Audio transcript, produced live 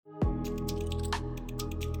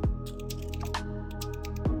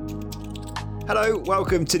Hello,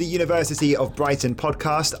 welcome to the University of Brighton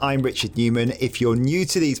podcast. I'm Richard Newman. If you're new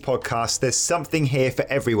to these podcasts, there's something here for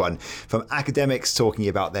everyone, from academics talking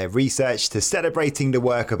about their research to celebrating the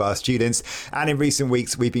work of our students. And in recent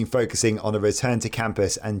weeks, we've been focusing on the return to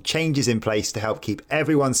campus and changes in place to help keep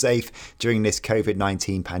everyone safe during this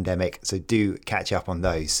COVID-19 pandemic. So do catch up on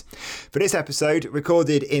those. For this episode,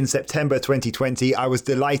 recorded in September 2020, I was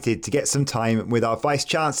delighted to get some time with our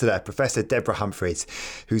Vice-Chancellor, Professor Deborah Humphreys,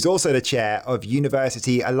 who's also the chair of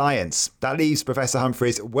University Alliance. That leaves Professor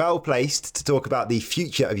Humphreys well placed to talk about the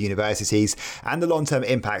future of universities and the long-term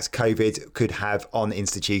impact COVID could have on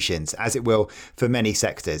institutions, as it will for many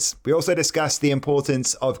sectors. We also discussed the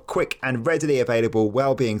importance of quick and readily available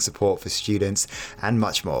wellbeing support for students and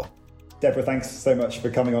much more. Deborah, thanks so much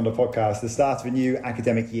for coming on the podcast. The start of a new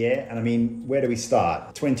academic year, and I mean, where do we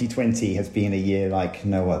start? 2020 has been a year like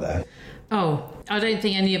no other. Oh, I don't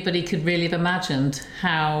think anybody could really have imagined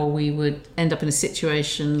how we would end up in a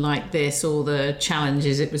situation like this or the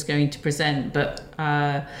challenges it was going to present. But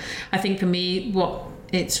I think for me, what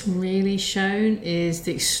it's really shown is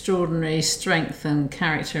the extraordinary strength and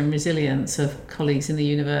character and resilience of colleagues in the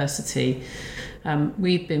university.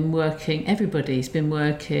 We've been working, everybody's been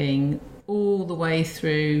working all the way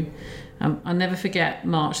through. I'll never forget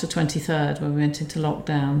March the 23rd when we went into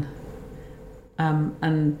lockdown.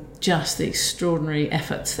 And just the extraordinary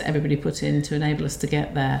efforts that everybody put in to enable us to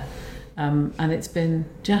get there. And it's been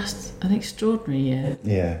just an extraordinary year.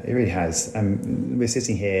 Yeah, it really has. We're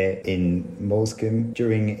sitting here in Moulsecoomb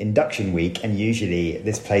during induction week, and usually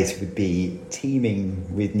this place would be teeming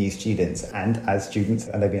with new students. And as students,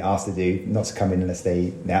 and they've been asked to do, not to come in unless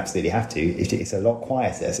they absolutely have to, it's a lot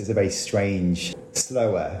quieter. So it's a very strange,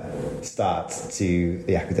 slower start to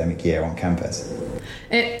the academic year on campus.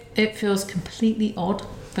 It feels completely odd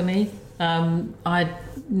for me. I'd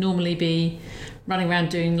normally be running around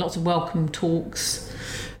doing lots of welcome talks,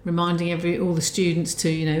 reminding all the students to,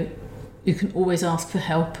 you can always ask for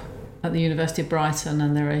help at the University of Brighton,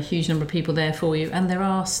 and there are a huge number of people there for you, and there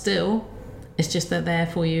are still. It's just they're there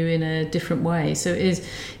for you in a different way. So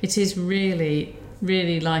it is really,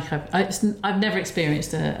 really like I've never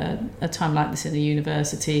experienced a time like this in a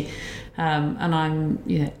university, and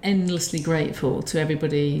I'm endlessly grateful to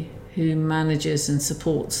everybody who manages and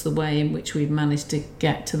supports the way in which we've managed to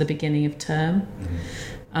get to the beginning of term. Mm-hmm.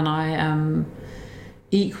 And I am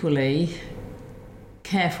equally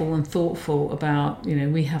careful and thoughtful about,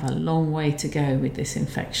 we have a long way to go with this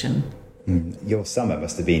infection. Your summer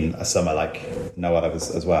must have been a summer like no other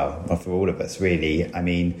as well, or for all of us, really. I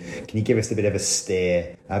mean, can you give us a bit of a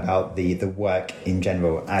steer about the work in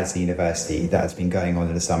general as the university that has been going on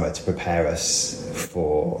in the summer to prepare us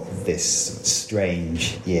for this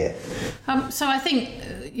strange year? So I think,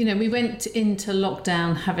 we went into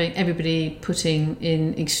lockdown having everybody putting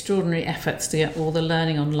in extraordinary efforts to get all the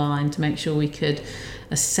learning online, to make sure we could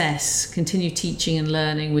assess, continue teaching and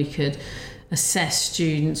learning, we could assess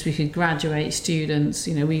students, we could graduate students.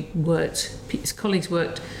 Colleagues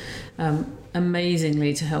worked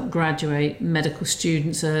amazingly to help graduate medical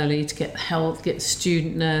students early, to get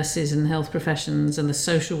student nurses and health professions and the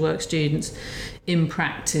social work students in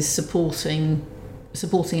practice supporting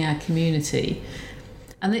our community.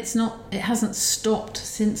 And it hasn't stopped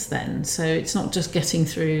since then. So it's not just getting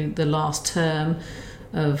through the last term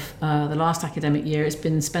of the last academic year. It's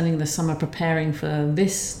been spending the summer preparing for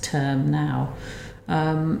this term now.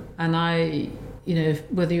 And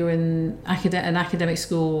whether you're in an academic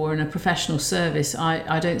school or in a professional service,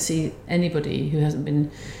 I don't see anybody who hasn't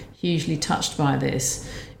been hugely touched by this.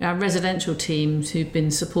 Our residential teams who've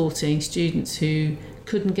been supporting students who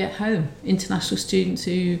couldn't get home, international students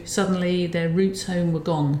who suddenly their routes home were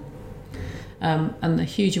gone, and the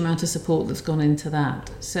huge amount of support that's gone into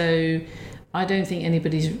that. So I don't think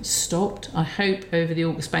anybody's stopped. I hope over the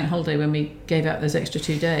August bank holiday, when we gave out those extra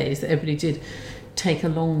 2 days, that everybody did take a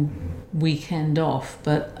long weekend off,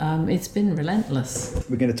 but it's been relentless.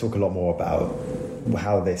 We're going to talk a lot more about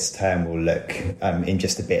how this term will look in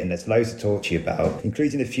just a bit, and there's loads to talk to you about,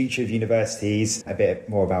 including the future of universities, a bit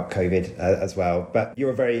more about COVID as well. But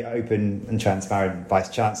you're a very open and transparent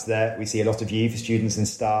Vice-Chancellor. We see a lot of you for students and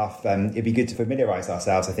staff. It'd be good to familiarise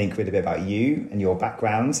ourselves, I think, with a bit about you and your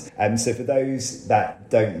backgrounds. So for those that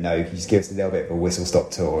don't know, can you just give us a little bit of a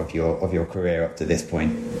whistle-stop tour of your career up to this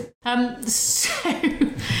point?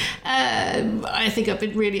 I think I've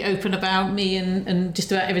been really open about me and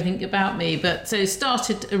just about everything about me. But so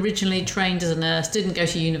started originally trained as a nurse, didn't go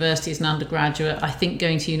to university as an undergraduate. I think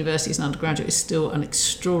going to university as an undergraduate is still an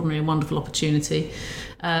extraordinary and wonderful opportunity.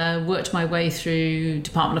 Worked my way through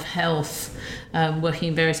Department of Health, working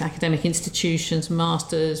in various academic institutions,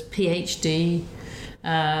 masters, PhD,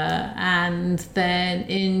 and then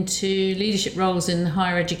into leadership roles in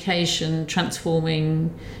higher education,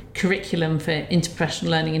 transforming curriculum for interprofessional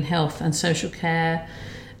learning in health and social care,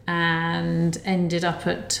 and ended up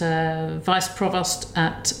at Vice Provost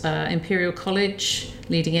at Imperial College,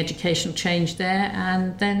 leading educational change there,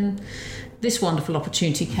 and then this wonderful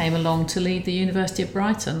opportunity came along to lead the University of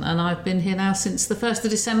Brighton, and I've been here now since the 1st of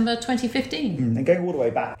December 2015. And going all the way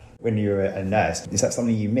back when you were a nurse, is that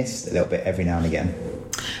something you missed a little bit every now and again?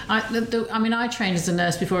 I trained as a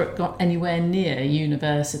nurse before it got anywhere near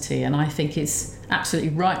university, and I think it's absolutely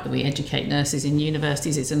right that we educate nurses in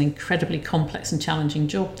universities. It's an incredibly complex and challenging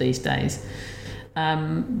job these days.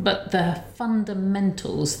 But the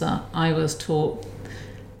fundamentals that I was taught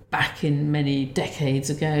back in many decades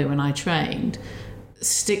ago when I trained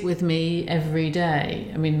stick with me every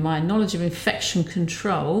day. I mean, my knowledge of infection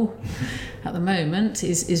control at the moment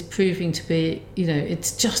is proving to be,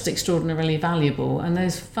 it's just extraordinarily valuable. And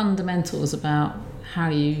those fundamentals about how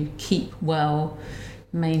you keep well,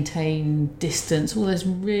 maintain distance, all those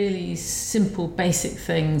really simple, basic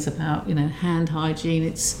things about, hand hygiene,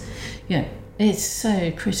 it's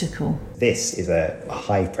so critical. This is a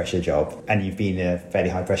high pressure job, and you've been in a fairly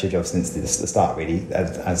high pressure job since the start, really,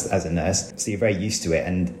 as a nurse. So you're very used to it.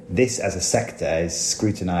 And this as a sector is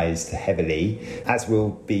scrutinised heavily, as will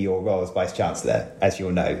be your role as Vice Chancellor, as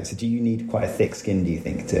you'll know. So do you need quite a thick skin, do you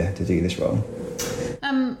think, to do this role?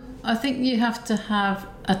 I think you have to have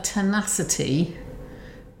a tenacity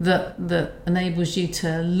that enables you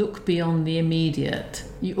to look beyond the immediate.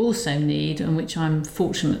 You also need, and which I'm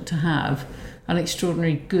fortunate to have, an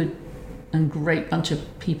extraordinary good and great bunch of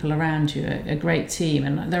people around you, a great team.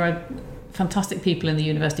 And there are fantastic people in the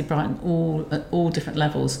University of Brighton, at all different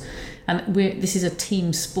levels. And this is a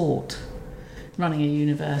team sport, running a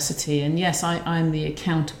university. And yes, I'm the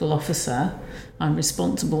accountable officer. I'm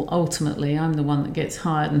responsible ultimately. I'm the one that gets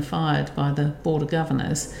hired and fired by the Board of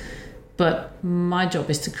Governors. But my job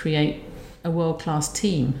is to create a world-class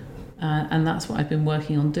team. And that's what I've been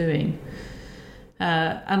working on doing.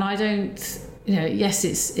 And I don't, yes,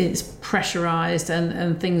 it's pressurised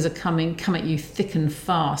and things are come at you thick and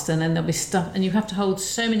fast, and then there'll be stuff, and you have to hold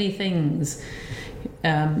so many things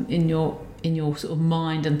in your sort of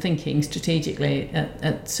mind and thinking strategically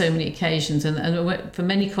at so many occasions. And for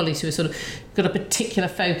many colleagues who are sort of got a particular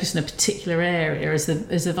focus in a particular area, as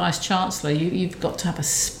the Vice Chancellor, you've got to have a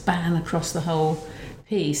span across the whole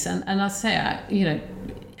piece. And I'd say,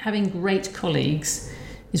 having great colleagues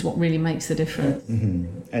is what really makes the difference. Mm-hmm.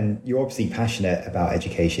 And you're obviously passionate about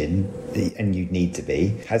education, and you need to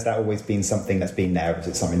be. Has that always been something that's been there, or is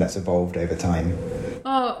it something that's evolved over time?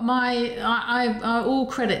 Oh, I all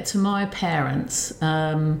credit to my parents.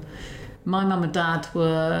 My mum and dad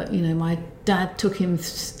were, my dad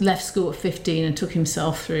left school at 15 and took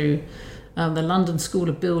himself through the London School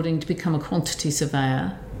of Building to become a quantity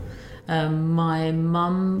surveyor. My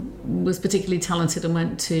mum was particularly talented and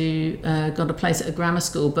got a place at a grammar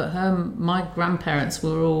school, but my grandparents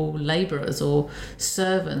were all labourers or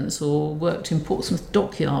servants or worked in Portsmouth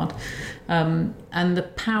Dockyard. And the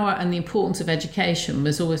power and the importance of education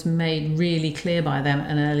was always made really clear by them at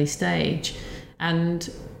an early stage. And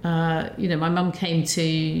my mum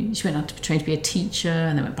she went on to train to be a teacher,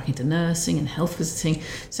 and then went back into nursing and health visiting,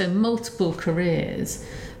 so multiple careers.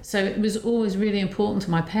 So it was always really important to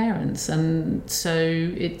my parents, and so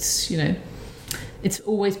it's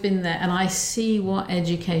always been there. And I see what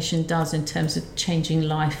education does in terms of changing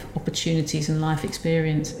life opportunities and life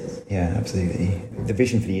experiences. Yeah, absolutely. The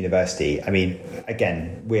vision for the university, I mean,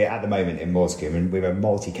 again, we're at the moment in Morscombe, and we're a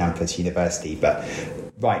multi-campus university, but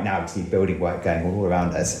right now we see building work going all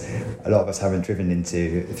around us. A lot of us haven't driven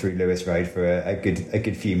through Lewis Road for a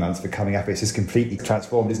good few months, but coming up it's just completely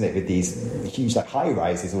transformed, isn't it, with these huge high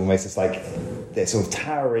rises, almost. It's like they're sort of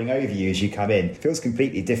towering over you as you come in. It feels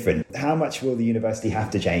completely different. How much will the university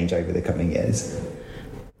have to change over the coming years?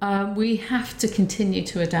 We have to continue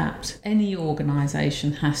to adapt. Any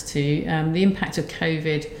organisation has to. The impact of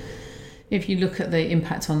COVID, if you look at the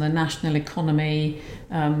impact on the national economy,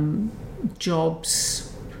 jobs,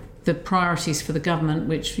 the priorities for the government,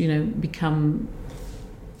 which we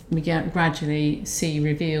gradually see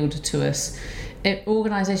revealed to us,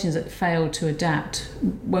 organisations that fail to adapt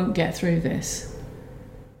won't get through this.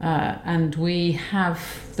 And we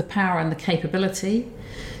have the power and the capability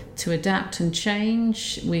to adapt and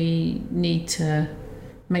change. We need to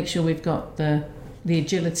make sure we've got the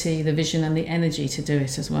agility, the vision and the energy to do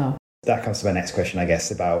it as well. that comes to my next question, I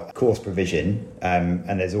guess, about course provision.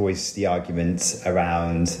 And there's always the argument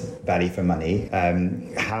around value for money.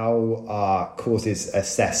 How are courses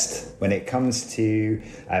assessed when it comes to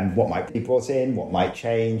what might be brought in, what might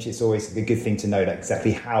change? It's always a good thing to know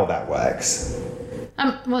exactly how that works.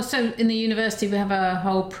 Well, so in the university we have a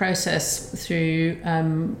whole process through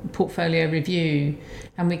portfolio review,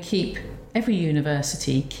 and every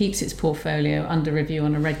university keeps its portfolio under review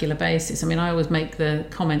on a regular basis. I mean, I always make the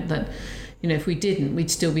comment that, if we didn't, we'd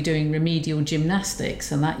still be doing remedial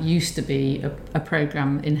gymnastics, and that used to be a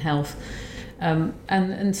programme in health.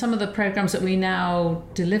 And some of the programs that we now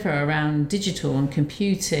deliver around digital and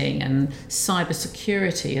computing and cyber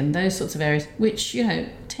security and those sorts of areas, which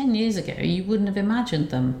 10 years ago you wouldn't have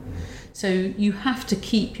imagined them. So you have to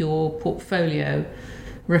keep your portfolio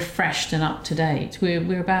refreshed and up to date.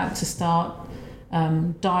 We're about to start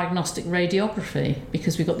diagnostic radiography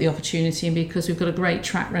because we've got the opportunity and because we've got a great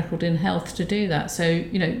track record in health to do that. So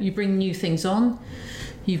you bring new things on.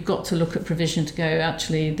 You've got to look at provision to go,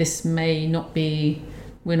 actually, this may not be,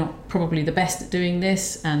 we're not probably the best at doing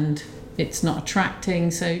this, and it's not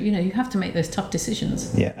attracting. So, you have to make those tough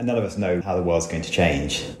decisions. Yeah, and none of us know how the world's going to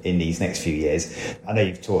change in these next few years. I know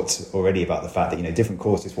you've talked already about the fact that, different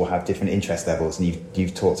courses will have different interest levels, and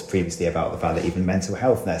you've talked previously about the fact that even mental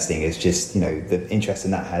health nursing is just, the interest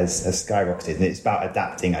in that has skyrocketed, and it's about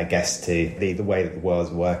adapting, I guess, to the way that the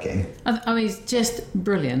world's working. I mean, it's just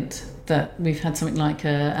brilliant that we've had something like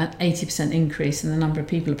an 80% increase in the number of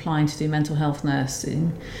people applying to do mental health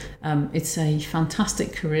nursing. It's a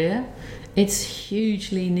fantastic career. It's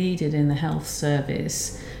hugely needed in the health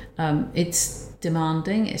service. It's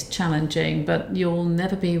demanding, it's challenging, but you'll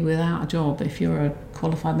never be without a job if you're a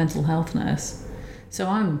qualified mental health nurse. So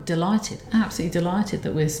I'm delighted, absolutely delighted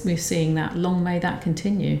that we're seeing that. Long may that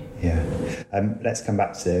continue. Yeah. Let's come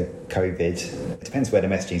back to COVID. It depends where the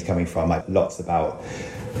messaging is coming from. Like lots about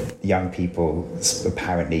young people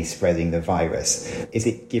apparently spreading the virus. Is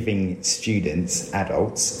it giving students,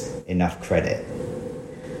 adults, enough credit?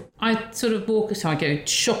 I I go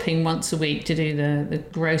shopping once a week to do the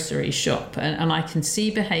grocery shop, and I can see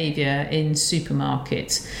behaviour in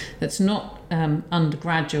supermarkets that's not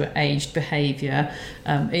undergraduate aged behaviour.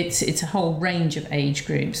 It's a whole range of age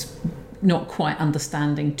groups, not quite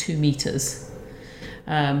understanding 2 metres.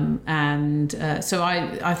 So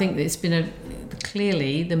I think that it's been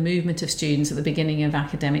clearly the movement of students at the beginning of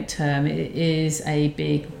academic term is a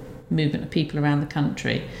big movement of people around the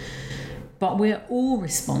country. But we're all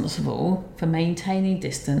responsible for maintaining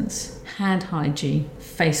distance, hand hygiene,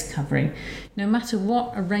 face covering, no matter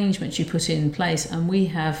what arrangements you put in place. And we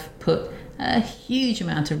have put a huge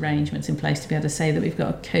amount of arrangements in place to be able to say that we've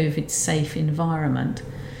got a COVID-safe environment.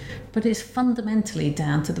 But it's fundamentally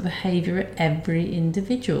down to the behaviour of every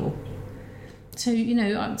individual. So,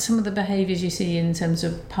 some of the behaviours you see in terms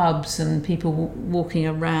of pubs and people walking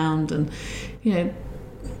around and,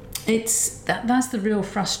 that's the real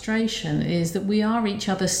frustration, is that we are each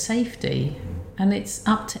other's safety, and it's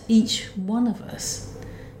up to each one of us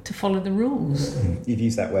to follow the rules. You've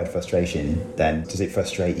used that word frustration then. Does it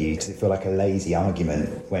frustrate you? Does it feel like a lazy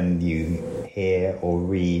argument when you hear or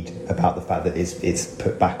read about the fact that it's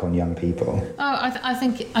put back on young people? I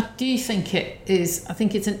do think it is. I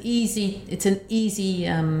think it's an easy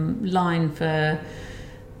line for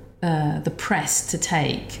the press to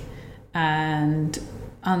take, and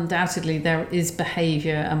undoubtedly there is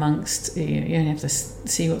behaviour amongst, you only have to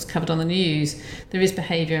see what's covered on the news, there is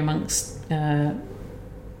behaviour amongst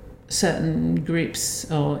certain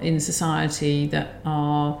groups or in society that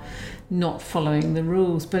are not following the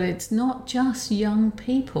rules. But it's not just young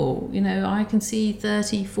people. I can see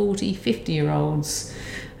 30, 40, 50-year-olds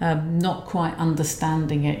not quite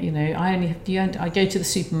understanding it. I go to the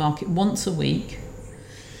supermarket once a week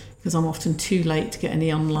because I'm often too late to get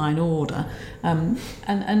any online order. And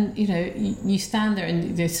you stand there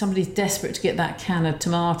and somebody's desperate to get that can of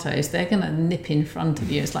tomatoes. They're going to nip in front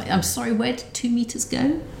of you. It's like, I'm sorry, where did 2 meters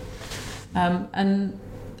go? And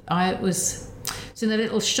I was in a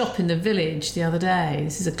little shop in the village the other day.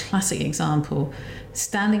 This is a classic example.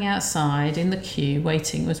 Standing outside in the queue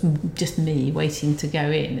waiting, it was just me waiting to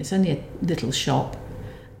go in. It's only a little shop.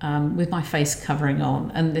 With my face covering on,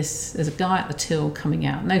 and there's a guy at the till coming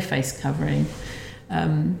out, no face covering,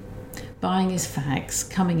 buying his fags,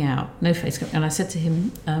 coming out, no face covering. And I said to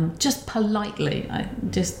him, just politely, I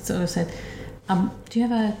just sort of said, do you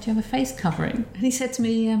have a face covering? And he said to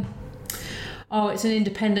me, it's an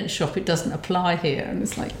independent shop, it doesn't apply here. And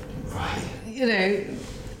it's like,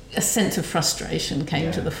 a sense of frustration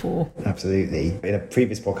came to the fore. Absolutely. In a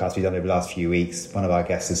previous podcast we've done over the last few weeks, one of our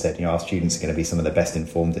guests has said, our students are going to be some of the best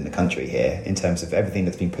informed in the country here in terms of everything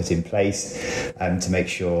that's been put in place to make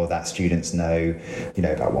sure that students know,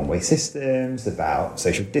 about one-way systems, about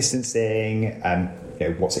social distancing,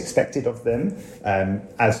 what's expected of them,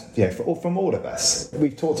 from all of us.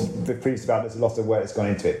 We've talked previously about there's a lot of work that's gone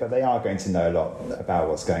into it, but they are going to know a lot about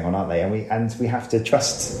what's going on, aren't they? And we have to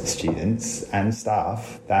trust students and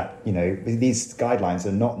staff that these guidelines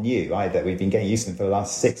are not new either. We've been getting used to them for the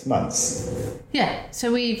last 6 months. Yeah,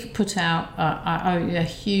 so we've put out a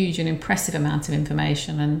huge and impressive amount of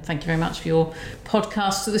information, and thank you very much for your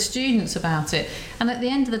podcast to the students about it. And at the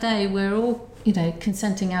end of the day, we're all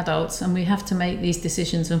consenting adults, and we have to make these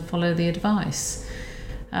decisions and follow the advice.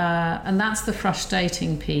 And that's the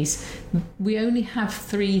frustrating piece. We only have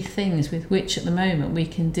 3 things with which at the moment we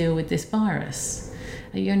can deal with this virus.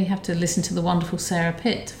 You only have to listen to the wonderful Sarah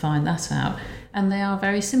Pitt to find that out. And they are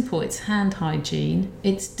very simple. It's hand hygiene,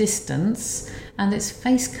 it's distance, and it's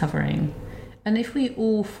face covering. And if we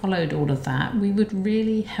all followed all of that, we would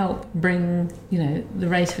really help bring, the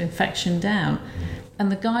rate of infection down.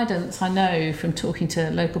 And the guidance I know from talking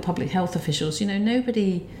to local public health officials,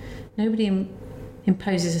 nobody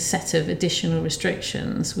imposes a set of additional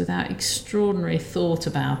restrictions without extraordinary thought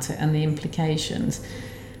about it and the implications.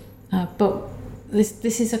 But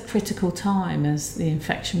this is a critical time as the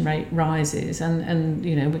infection rate rises, and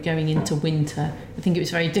we're going into winter. I think it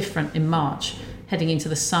was very different in March, heading into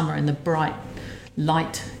the summer and the bright,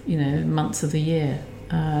 light, months of the year.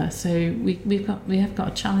 So we have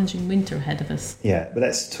got a challenging winter ahead of us. Yeah, but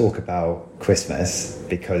let's talk about Christmas,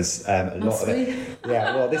 because a lot of it.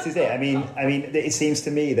 Yeah, well, this is it. I mean, it seems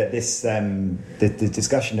to me that this the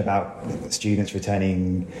discussion about students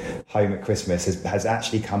returning home at Christmas has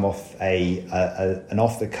actually come off an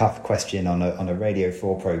off the cuff question on a Radio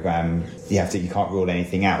 4 program. You can't rule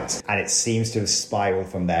anything out, and it seems to have spiraled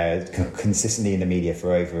from there consistently in the media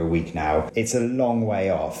for over a week now. It's a long way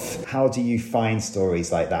off. How do you find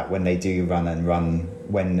stories like that when they do run,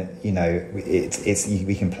 when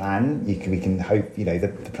we can plan, we can hope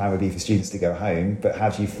the plan would be for students to go home, but how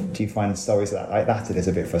do you find stories like that? It is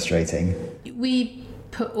a bit frustrating. We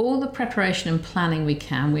put all the preparation and planning we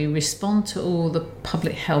can. We respond to all the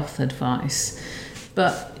public health advice,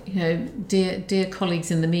 but dear colleagues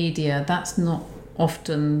in the media, that's not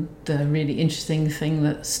often the really interesting thing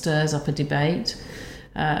that stirs up a debate.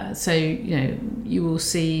 So you will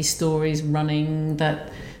see stories running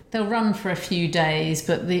that they'll run for a few days,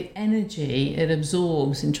 but the energy it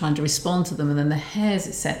absorbs in trying to respond to them, and then the hairs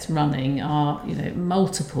it sets running are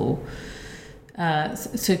multiple.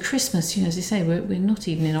 So Christmas, as you say, we're not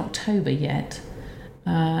even in October yet,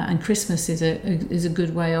 and Christmas is a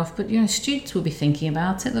good way off. But students will be thinking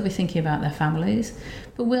about it. They'll be thinking about their families.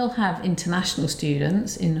 But we'll have international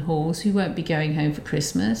students in halls who won't be going home for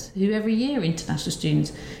Christmas, who every year international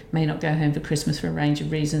students may not go home for Christmas for a range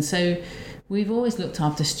of reasons. So we've always looked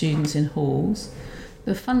after students in halls.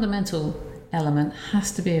 The fundamental element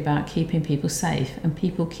has to be about keeping people safe and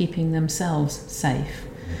people keeping themselves safe.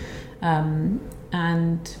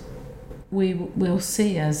 And we will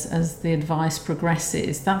see as the advice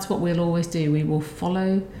progresses. That's what we'll always do. We will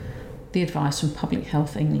follow the advice from Public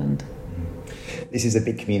Health England. This is a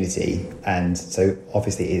big community, and so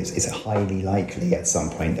obviously it's highly likely at some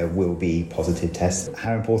point there will be positive tests.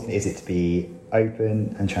 How important is it to be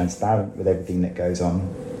open and transparent with everything that goes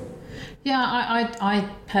on? Yeah, I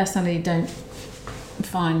personally don't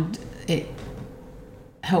find it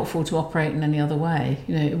helpful to operate in any other way.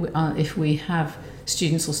 If we have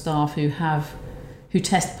students or staff who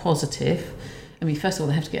test positive, first of all,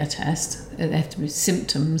 they have to get a test. They have to be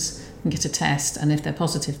symptoms and get a test, and if they're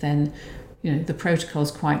positive, then the protocol is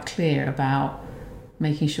quite clear about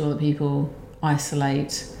making sure that people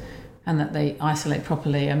isolate and that they isolate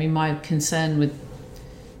properly. My concern with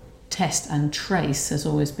test and trace has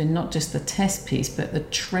always been not just the test piece, but the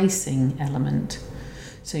tracing element.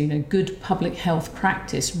 So, good public health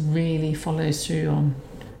practice really follows through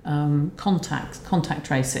on contact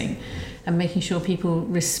tracing, and making sure people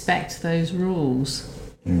respect those rules.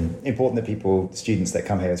 Important that students that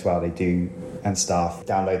come here as well, they do, and staff,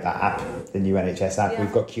 download that app, the new NHS app. Yeah.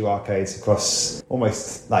 We've got QR codes across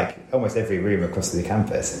almost every room across the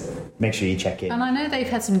campus. Make sure you check in. And I know they've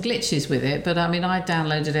had some glitches with it, but I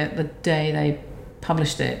downloaded it the day they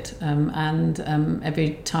published it, and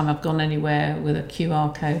every time I've gone anywhere with a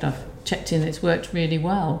QR code, I've checked in. It's worked really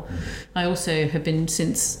well. I also have been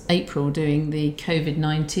since April doing the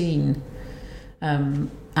COVID-19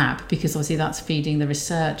 app, because obviously that's feeding the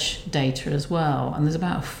research data as well, and there's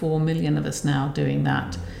about 4 million of us now doing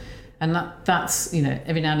that. And that's, you know,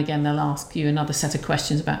 every now and again they'll ask you another set of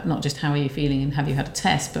questions about not just how are you feeling and have you had a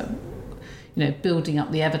test, but, you know, building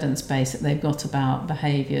up the evidence base that they've got about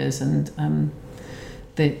behaviours and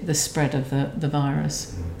the spread of the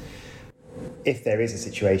virus. If there is a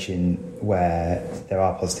situation where there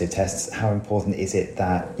are positive tests, how important is it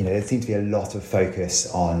that, you know, there seems to be a lot of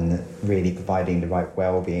focus on really providing the right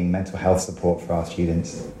well-being, mental health support for our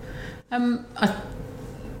students?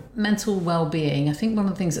 Mental well-being, I think one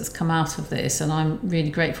of the things that's come out of this, and I'm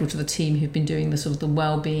really grateful to the team who've been doing the sort of the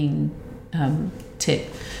well-being tip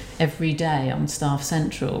every day on Staff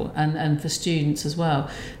Central and for students as well.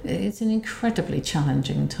 It's an incredibly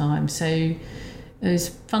challenging time. So those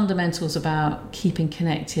fundamentals about keeping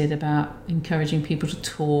connected, about encouraging people to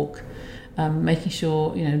talk, making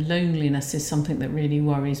sure, you know, loneliness is something that really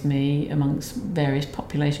worries me amongst various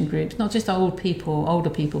population groups, not just older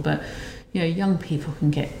people, but, you know, young people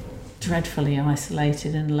can get dreadfully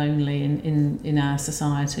isolated and lonely in our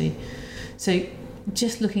society. So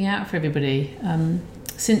just looking out for everybody.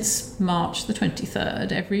 Since March the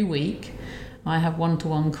 23rd, every week I have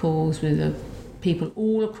one-to-one calls with people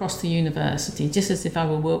all across the university, just as if I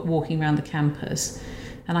were walking around the campus.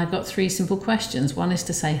 And I've got 3 simple questions. One is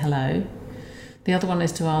to say hello. The other one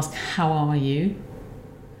is to ask, how are you?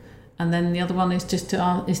 And then the other one is just to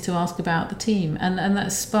ask about the team. And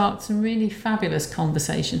that sparked some really fabulous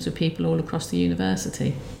conversations with people all across the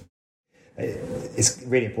university. It's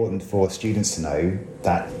really important for students to know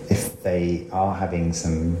that if they are having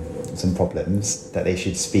some problems, that they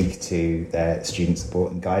should speak to their student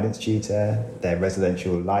support and guidance tutor, their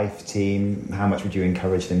residential life team. How much would you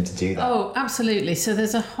encourage them to do that? Oh, absolutely. So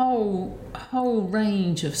there's a whole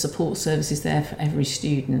range of support services there for every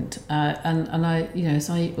student. And I, you know, as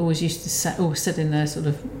I always used to said in their sort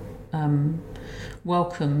of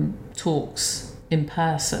welcome talks in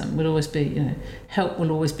person, would always be, you know, help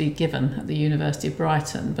will always be given at the University of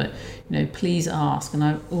Brighton, but, you know, please ask. And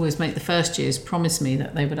I always make the first years promise me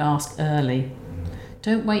that they would ask early.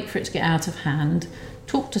 Don't wait for it to get out of hand.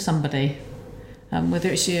 Talk to somebody, whether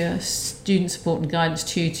it's your student support and guidance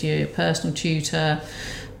tutor, your personal tutor,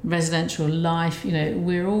 residential life. You know,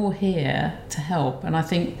 we're all here to help. And I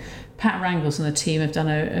think Pat Rangles and the team have done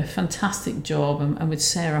a fantastic job, and with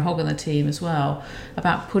Sarah Hogg and the team as well,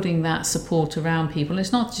 about putting that support around people. And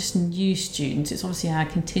it's not just new students, it's obviously our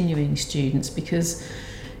continuing students, because,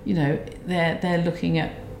 you know, they're looking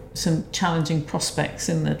at some challenging prospects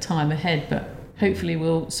in the time ahead, but hopefully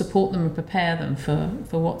we'll support them and prepare them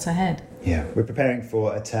for what's ahead. Yeah, we're preparing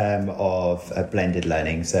for a term of blended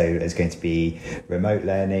learning. So there's going to be remote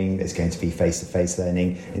learning, there's going to be face-to-face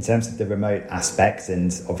learning. In terms of the remote aspect,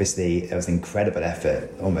 and obviously there was an incredible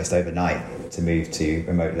effort almost overnight to move to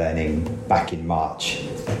remote learning back in March,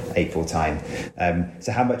 April time.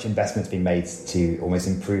 So how much investment's been made to almost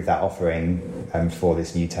improve that offering for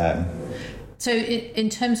this new term? So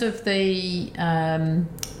in terms of the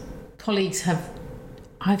colleagues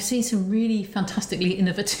I've seen some really fantastically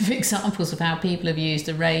innovative examples of how people have used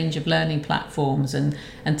a range of learning platforms and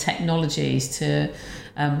technologies to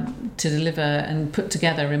deliver and put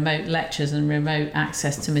together remote lectures and remote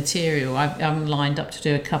access to material. I'm lined up to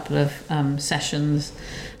do a couple of sessions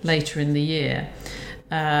later in the year.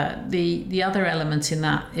 The other element in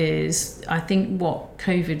that is, I think what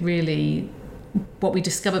we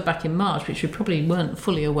discovered back in March, which we probably weren't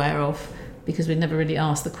fully aware of because we'd never really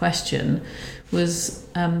asked the question, was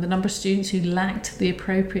the number of students who lacked the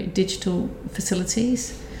appropriate digital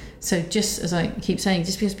facilities. So just as I keep saying,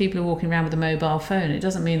 just because people are walking around with a mobile phone, it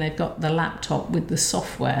doesn't mean they've got the laptop with the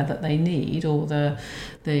software that they need, or the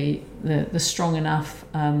strong enough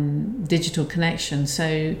digital connection.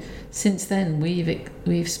 So since then,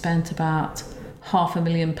 we've spent about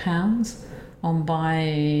 £500,000 on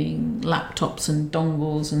buying laptops and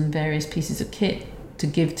dongles and various pieces of kit to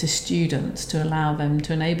give to students to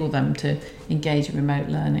enable them to engage in remote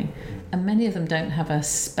learning. And many of them don't have a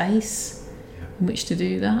space in which to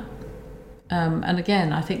do that. And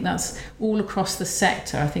again, I think that's all across the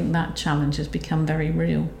sector. I think that challenge has become very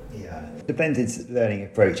real. Yeah, the blended learning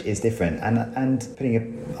approach is different, and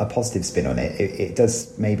putting a positive spin on it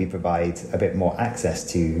does maybe provide a bit more access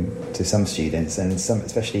to some students, and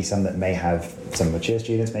especially some that may have some mature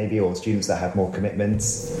students maybe, or students that have more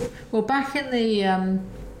commitments. Well, back in the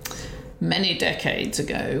many decades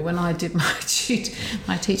ago, when I did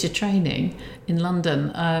my teacher training in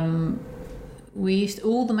London,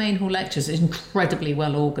 all the main hall lectures are incredibly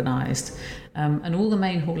well organised, and all the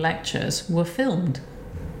main hall lectures were filmed,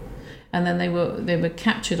 and then they were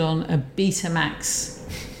captured on a Betamax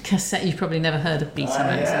cassette. You've probably never heard of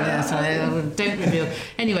Betamax. So I don't reveal.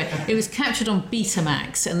 Anyway, it was captured on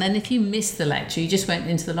Betamax, and then if you missed the lecture, you just went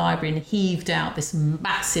into the library and heaved out this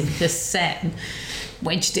massive cassette and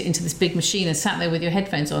wedged it into this big machine and sat there with your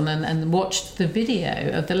headphones on and watched the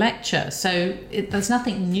video of the lecture. So there's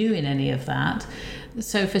nothing new in any of that.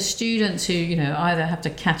 So for students who, either have to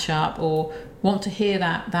catch up or want to hear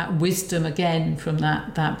that wisdom again from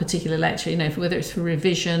that particular lecture, whether it's for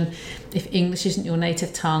revision, if English isn't your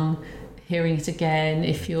native tongue, hearing it again,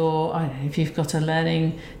 if you've got a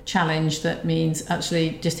learning challenge that means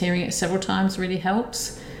actually just hearing it several times really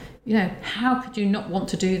helps. How could you not want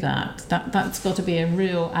to do that? That's got to be a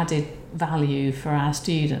real added value for our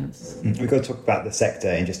students. We've got to talk about the sector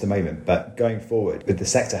in just a moment, but going forward, with the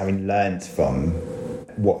sector having learned from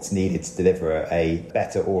what's needed to deliver a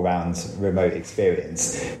better all-round remote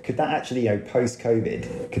experience, could that actually,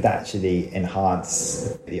 post-COVID, could that actually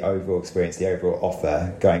enhance the overall experience, the overall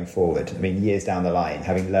offer going forward? I mean, years down the line,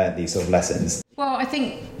 having learned these sort of lessons. Well, I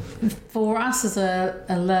think for us as a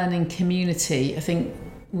learning community, I think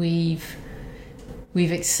we've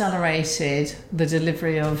accelerated the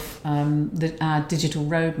delivery of our digital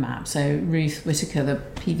roadmap. So Ruth Whitaker, the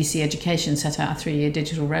PVC Education, set out a 3-year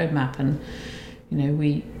digital roadmap, and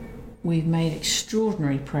we've made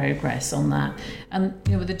extraordinary progress on that. And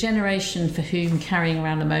with the generation for whom carrying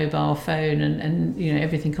around a mobile phone and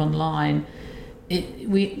everything online,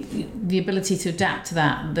 the ability to adapt to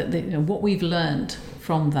that, what we've learned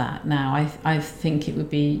from that now, I think it would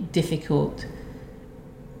be difficult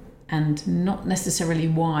and not necessarily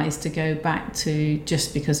wise to go back to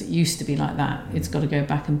just because it used to be like that. It's got to go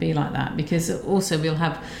back and be like that, because also we'll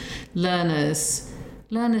have learners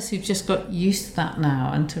who've just got used to that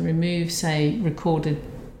now, and to remove, say, recorded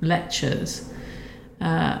lectures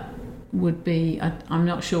would be, I'm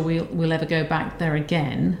not sure we'll ever go back there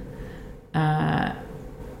again.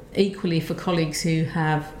 Equally for colleagues who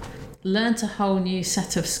have learnt a whole new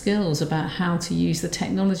set of skills about how to use the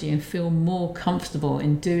technology and feel more comfortable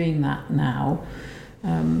in doing that now.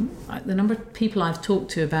 The number of people I've talked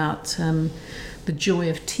to about the joy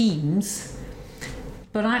of Teams,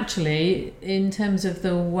 but actually in terms of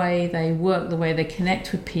the way they work, the way they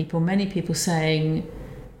connect with people, many people saying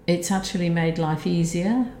it's actually made life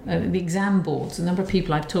easier. The exam boards, the number of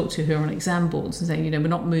people I've talked to who are on exam boards and saying, we're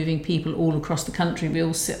not moving people all across the country, we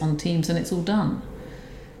all sit on Teams and it's all done.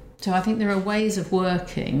 So I think there are ways of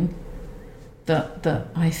working that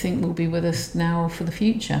I think will be with us now for the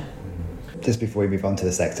future. Just before we move on to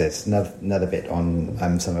the sectors, another bit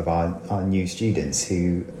on some of our new students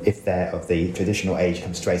who, if they're of the traditional age,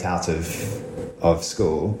 come straight out of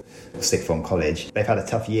school, sixth form college, they've had a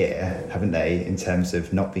tough year, haven't they, in terms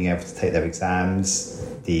of not being able to take their exams,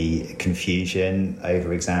 the confusion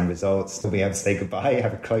over exam results, not being able to say goodbye,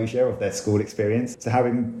 have a closure of their school experience. So how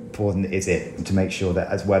important is it to make sure that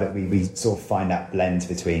as well that we sort of find that blend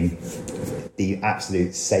between the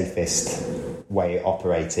absolute safest way of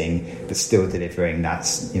operating but still delivering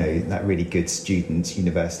that really good student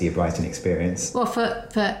University of Brighton experience? Well, for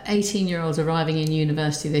 18-year-olds arriving in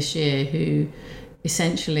university this year who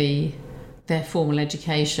essentially their formal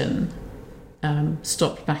education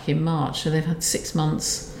stopped back in March, so they've had 6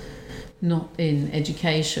 months not in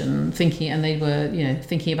education, and they were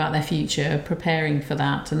thinking about their future, preparing for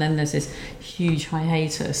that, and then there's this huge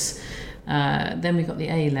hiatus. Then we got the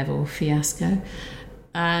A-level fiasco,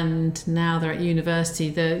 and now they're at university.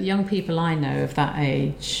 The young people I know of that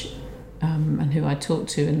age and who I talk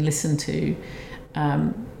to and listen to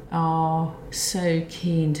are so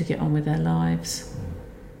keen to get on with their lives,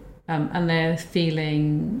 and they're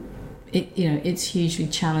feeling it's hugely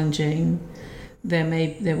challenging. There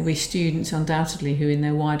will be students undoubtedly who in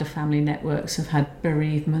their wider family networks have had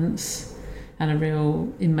bereavements and a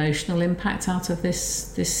real emotional impact out of this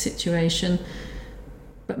situation.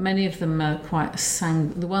 But many of them are quite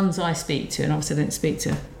the ones I speak to, and obviously I don't speak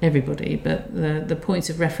to everybody, but the points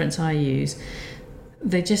of reference I use,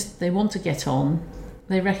 they want to get on.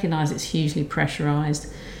 They recognise it's hugely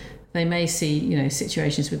pressurised. They may see,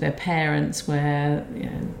 situations with their parents where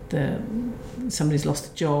somebody's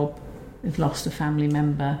lost a job, they've lost a family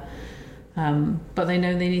member, but they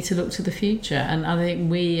know they need to look to the future. And I think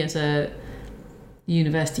we, as a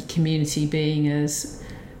university community, being as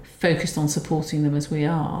focused on supporting them as we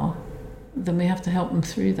are, then we have to help them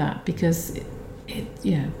through that, because it's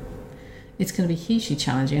going to be hugely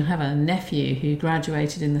challenging. I have a nephew who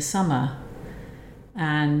graduated in the summer,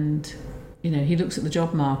 and he looks at the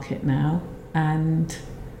job market now and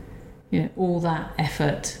all that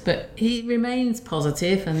effort, but he remains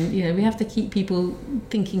positive, and we have to keep people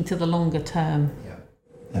thinking to the longer term.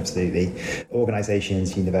 Absolutely.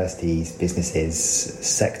 Organisations, universities, businesses,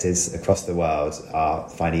 sectors across the world are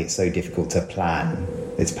finding it so difficult to plan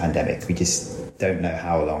this pandemic. We just don't know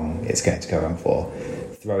how long it's going to go on for.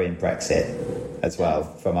 Throw in Brexit as well,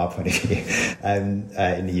 from our point of view,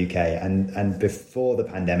 in the UK. And before the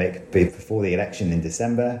pandemic, before the election in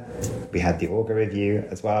December, we had the Augar Review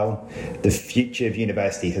as well. The future of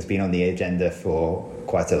university has been on the agenda for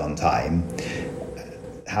quite a long time.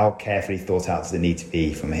 How carefully thought out does it need to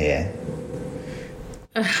be from here?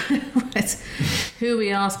 Who are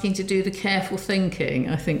we asking to do the careful thinking?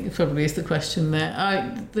 I think probably is the question there.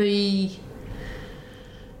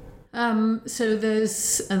 So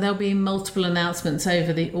there'll be multiple announcements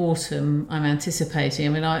over the autumn, I'm anticipating. I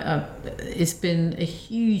mean, it's been a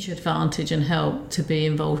huge advantage and help to be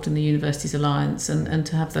involved in the Universities Alliance and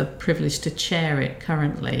to have the privilege to chair it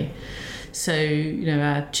currently. So,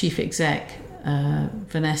 our chief exec,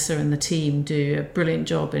 Vanessa, and the team do a brilliant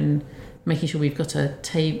job in making sure we've got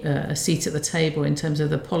a seat at the table in terms of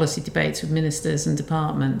the policy debates with ministers and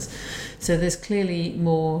departments. So there's clearly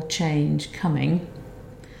more change coming.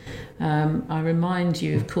 I remind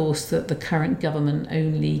you, of course, that the current government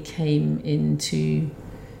only came into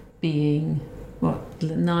being,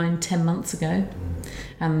 9-10 months ago,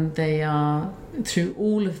 and they are, through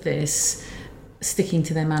all of this, sticking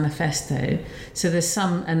to their manifesto. So there's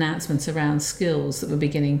some announcements around skills that we're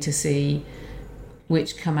beginning to see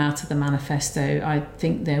which come out of the manifesto. I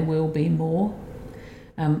think there will be more.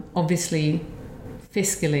 Obviously,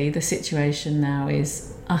 fiscally, the situation now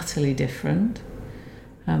is utterly different.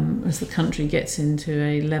 As the country gets into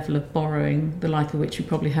a level of borrowing, the like of which we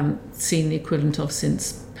probably haven't seen the equivalent of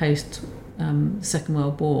since post Second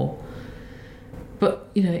World War. But,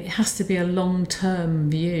 it has to be a long-term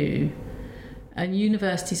view. And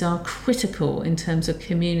universities are critical in terms of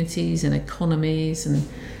communities and economies and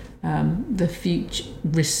the future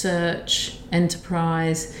research,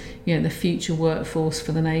 enterprise, the future workforce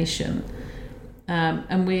for the nation.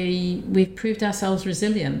 And we've proved ourselves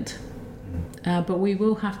resilient. But we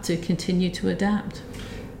will have to continue to adapt.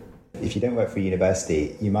 If you don't work for a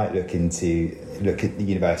university, you might look at the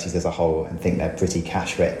universities as a whole and think they're pretty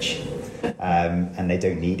cash rich, and they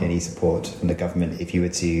don't need any support from the government. If you were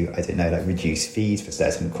to, reduce fees for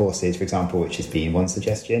certain courses, for example, which has been one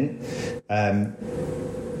suggestion.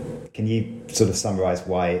 Can you sort of summarise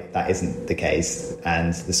why that isn't the case,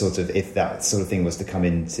 and the sort of, if that sort of thing was to come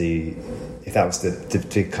if that was to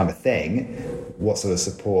become a thing, what sort of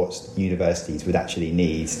support universities would actually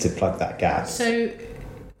need to plug that gap? So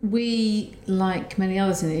we, like many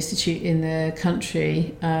others in the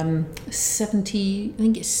country,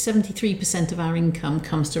 73% of our income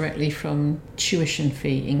comes directly from tuition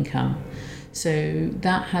fee income. So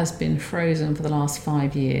that has been frozen for the last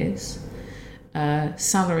 5 years.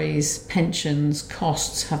 Salaries, pensions,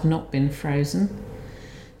 costs have not been frozen.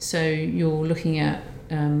 So you're looking at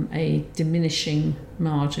a diminishing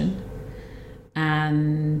margin.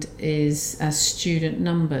 And as student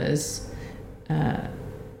numbers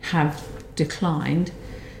have declined,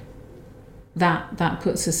 that's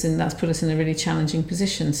put us in a really challenging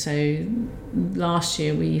position. So last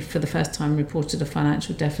year we, for the first time, reported a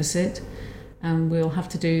financial deficit, and we'll have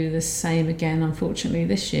to do the same again, unfortunately,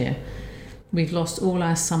 this year. We've lost all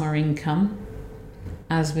our summer income,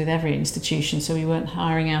 as with every institution, so we weren't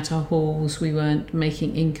hiring out our halls, we weren't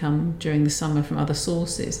making income during the summer from other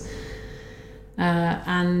sources.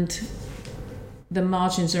 And the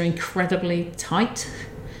margins are incredibly tight,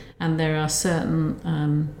 and there are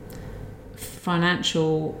certain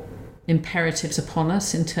financial imperatives upon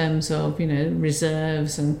us in terms of,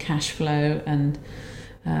 reserves and cash flow and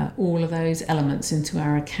all of those elements into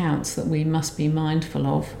our accounts that we must be mindful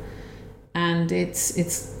of. And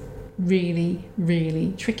it's really,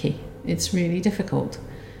 really tricky. It's really difficult.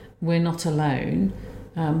 We're not alone.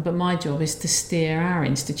 But my job is to steer our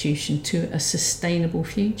institution to a sustainable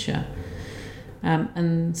future.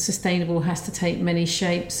 And sustainable has to take many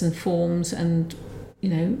shapes and forms, and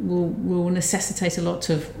will necessitate a lot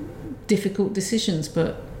of difficult decisions,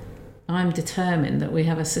 but I'm determined that we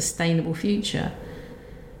have a sustainable future.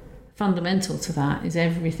 Fundamental to that is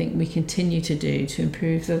everything we continue to do to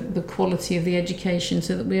improve the quality of the education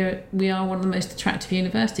so that we are one of the most attractive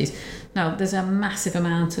universities. Now, there's a massive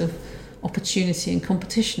amount of opportunity and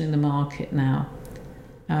competition in the market now.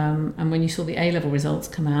 And when you saw the A-level results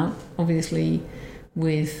come out, obviously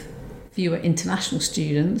with fewer international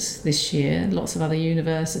students this year, lots of other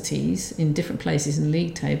universities in different places in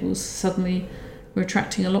league tables, suddenly we're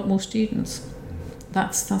attracting a lot more students.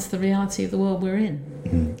 that's the reality of the world we're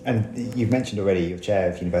in. And you've mentioned already you're chair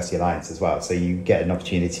of University Alliance as well, so you get an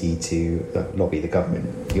opportunity to lobby the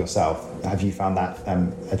government yourself. Have you found that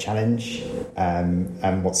a challenge?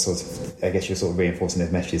 And what sort of, I guess you're sort of reinforcing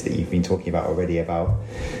those messages that you've been talking about already about,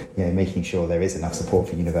 making sure there is enough support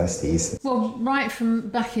for universities? Well, right from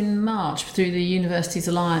back in March through the Universities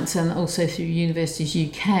Alliance and also through Universities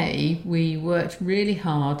UK, we worked really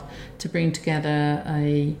hard to bring together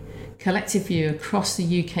a collective view across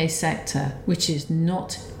the UK sector, which is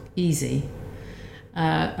not easy,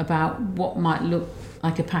 about what might look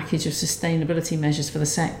like a package of sustainability measures for the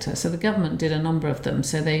sector. So the government did a number of them.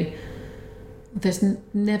 So there's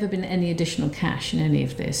never been any additional cash in any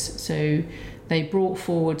of this. So they brought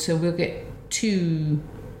forward, so we'll get 2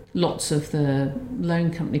 lots of the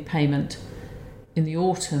loan company payment in the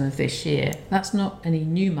autumn of this year. That's not any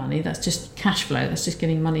new money, that's just cash flow, that's just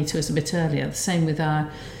getting money to us a bit earlier. The same with our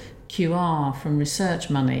QR from research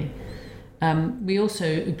money. We also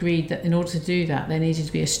agreed that in order to do that, there needed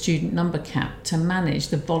to be a student number cap to manage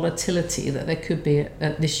the volatility that there could be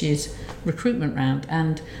at this year's recruitment round.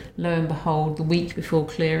 And lo and behold, the week before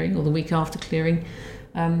clearing or the week after clearing,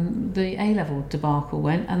 the A-level debacle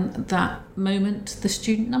went, and at that moment the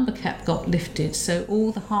student number cap got lifted. So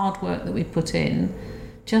all the hard work that we put in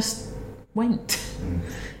just went.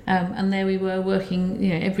 And there we were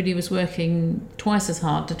working, everybody was working twice as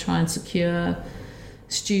hard to try and secure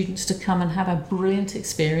students to come and have a brilliant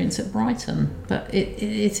experience at Brighton. But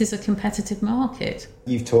it is a competitive market.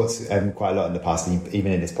 You've talked quite a lot in the past, and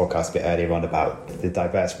even in this podcast a bit earlier on, about the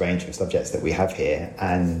diverse range of subjects that we have here.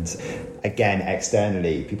 And again,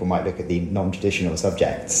 externally, people might look at the non-traditional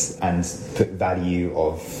subjects and put value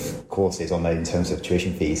of courses on those in terms of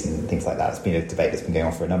tuition fees and things like that. It's been a debate that's been going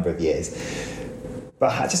on for a number of years.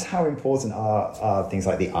 But just how important are things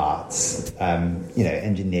like the arts,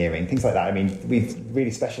 engineering, things like that? I mean, we've really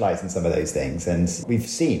specialised in some of those things, and we've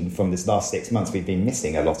seen from this last 6 months we've been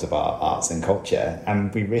missing a lot of our arts and culture,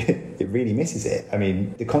 and it really misses it. I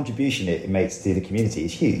mean, the contribution it makes to the community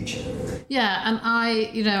is huge. Yeah, and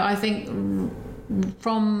I think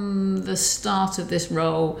from the start of this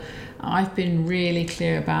role, I've been really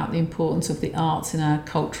clear about the importance of the arts in our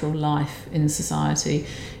cultural life in society.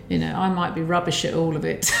 I might be rubbish at all of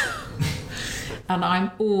it. And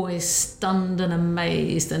I'm always stunned and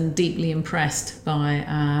amazed and deeply impressed by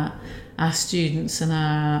our students and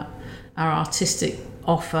our artistic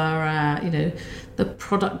offer, the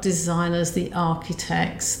product designers, the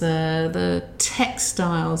architects, the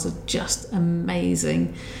textiles are just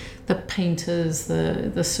amazing. The painters,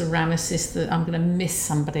 the ceramicists. I'm going to miss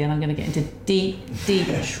somebody, and I'm going to get into deep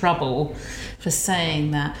trouble for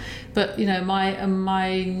saying that. But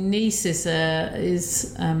my niece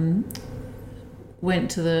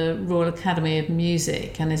went to the Royal Academy of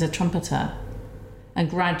Music and is a trumpeter, and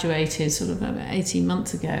graduated sort of about 18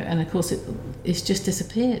 months ago. And of course, it's just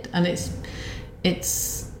disappeared, and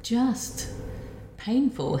it's just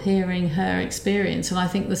painful hearing her experience. And I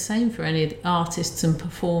think the same for any of the artists and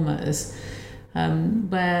performers,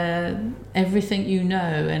 where everything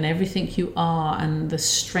and everything you are and the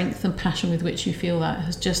strength and passion with which you feel that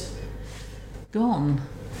has just gone.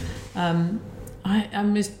 I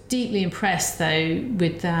was deeply impressed though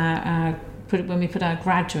with when we put our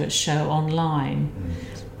graduate show online.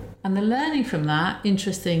 And the learning from that,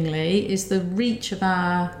 interestingly, is the reach of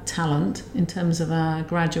our talent in terms of our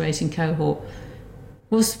graduating cohort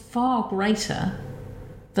was far greater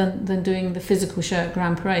than doing the physical show at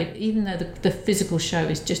Grand Parade, even though the physical show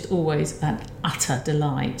is just always an utter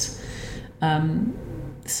delight.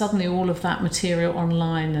 Suddenly all of that material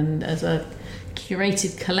online and as a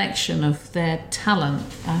curated collection of their talent,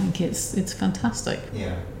 I think it's fantastic.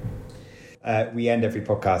 Yeah. We end every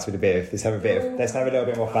podcast with let's have a little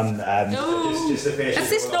bit more fun. Just to finish. Has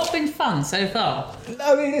this not been fun so far?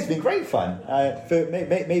 No, it's been great fun.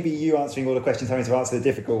 Maybe you answering all the questions, having to answer the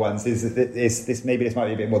difficult ones. This might be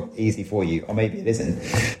a bit more easy for you, or maybe it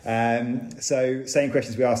isn't. So, same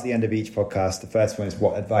questions we ask at the end of each podcast. The first one is,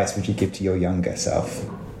 what advice would you give to your younger self?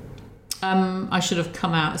 I should have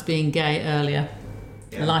come out as being gay earlier.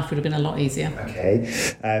 Yeah. Life would have been a lot easier. Okay.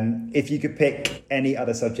 If you could pick any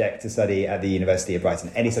other subject to study at the University of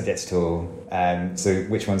Brighton, any subject at all, so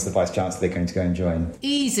which one's the Vice Chancellor going to go and join?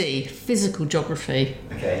 Easy. Physical geography.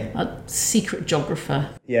 Okay. A secret geographer.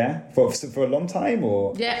 Yeah? For a long time,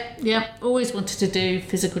 or? Yeah. Always wanted to do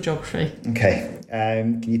physical geography. Okay.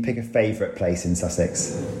 Can you pick a favourite place in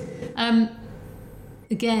Sussex?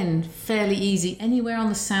 Again, fairly easy. Anywhere on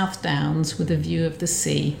the South Downs with a view of the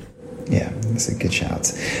sea. Yeah, that's a good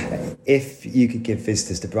shout. If you could give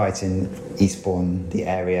visitors to Brighton, Eastbourne, the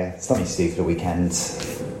area, something to do for the weekend,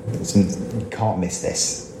 You can't miss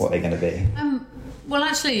this. What are they going to be? Well,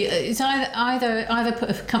 actually, it's either put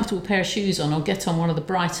a comfortable pair of shoes on or get on one of the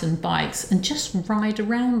Brighton bikes and just ride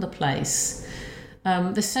around the place.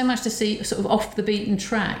 There's so much to see sort of off the beaten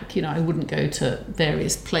track. I wouldn't go to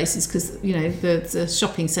various places because, the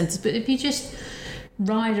shopping centres, but if you just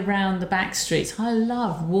ride around the back streets, I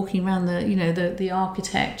love walking around the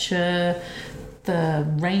architecture,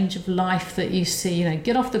 the range of life that you see.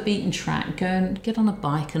 Get off the beaten track, go and get on a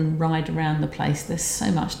bike and ride around the place. There's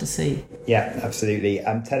so much to see. Yeah, absolutely.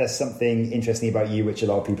 Tell us something interesting about you which a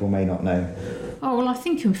lot of people may not know. Oh, well, I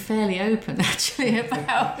think I'm fairly open actually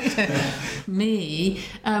about me.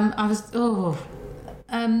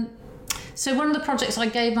 So one of the projects I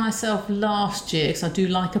gave myself last year, because I do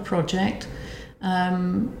like a project,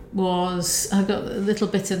 was I got a little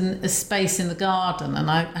bit of a space in the garden, and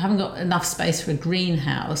I haven't got enough space for a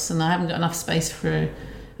greenhouse, and I haven't got enough space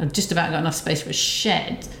I've just about got enough space for a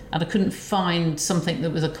shed, and I couldn't find something that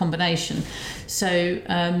was a combination. So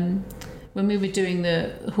when we were doing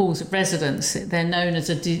the halls of residence, they're known as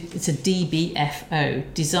it's a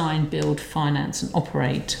DBFO, Design, Build, Finance and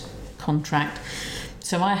Operate contract.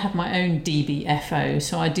 So I have my own DBFO.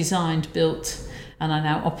 So I designed, built, and I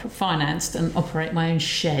now financed and operate my own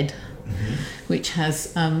shed, which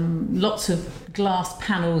has lots of glass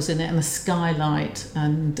panels in it and a skylight,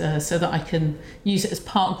 and so that I can use it as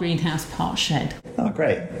part greenhouse, part shed. Oh,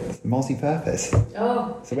 great. Multi-purpose.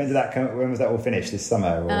 Oh. So when was that all finished? This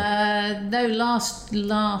summer? Or? No,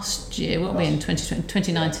 last year. What were we in?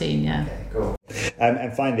 2019, yeah. Okay, cool.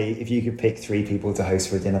 And finally, if you could pick 3 people to host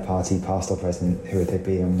for a dinner party, past or present, who would they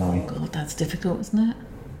be and why? Oh, God, that's difficult, isn't it?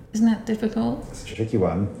 Isn't that difficult? It's a tricky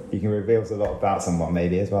one. You can reveal a lot about someone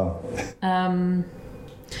maybe as well.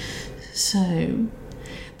 So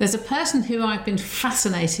there's a person who I've been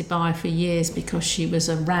fascinated by for years because she was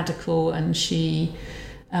a radical and she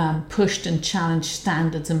pushed and challenged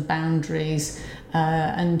standards and boundaries,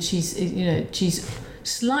 and she's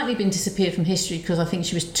slightly been disappeared from history because I think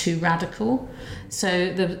she was too radical.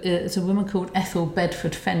 So there's a woman called Ethel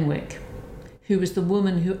Bedford Fenwick, who was the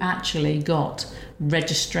woman who actually got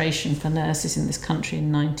registration for nurses in this country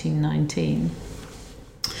in 1919.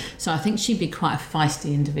 So I think she'd be quite a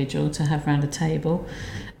feisty individual to have around a table.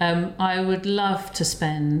 I would love to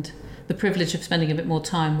spend the privilege of spending a bit more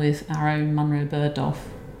time with our own Munro Bergdorf.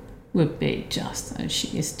 Would be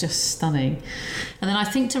she is just stunning. And then I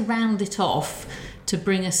think to round it off, to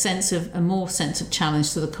bring a more sense of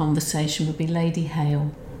challenge to the conversation, would be Lady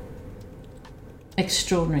Hale.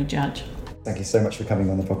 Extraordinary judge. Thank you so much for coming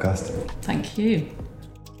on the podcast. Thank you.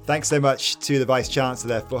 Thanks so much to the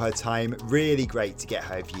Vice-Chancellor for her time. Really great to get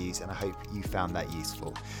her views, and I hope you found that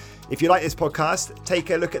useful. If you like this podcast, take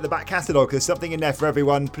a look at the back catalogue. There's something in there for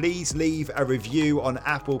everyone. Please leave a review on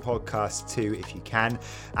Apple Podcasts too, if you can.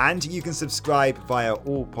 And you can subscribe via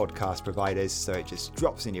all podcast providers, so it just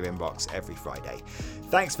drops in your inbox every Friday.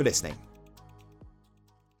 Thanks for listening.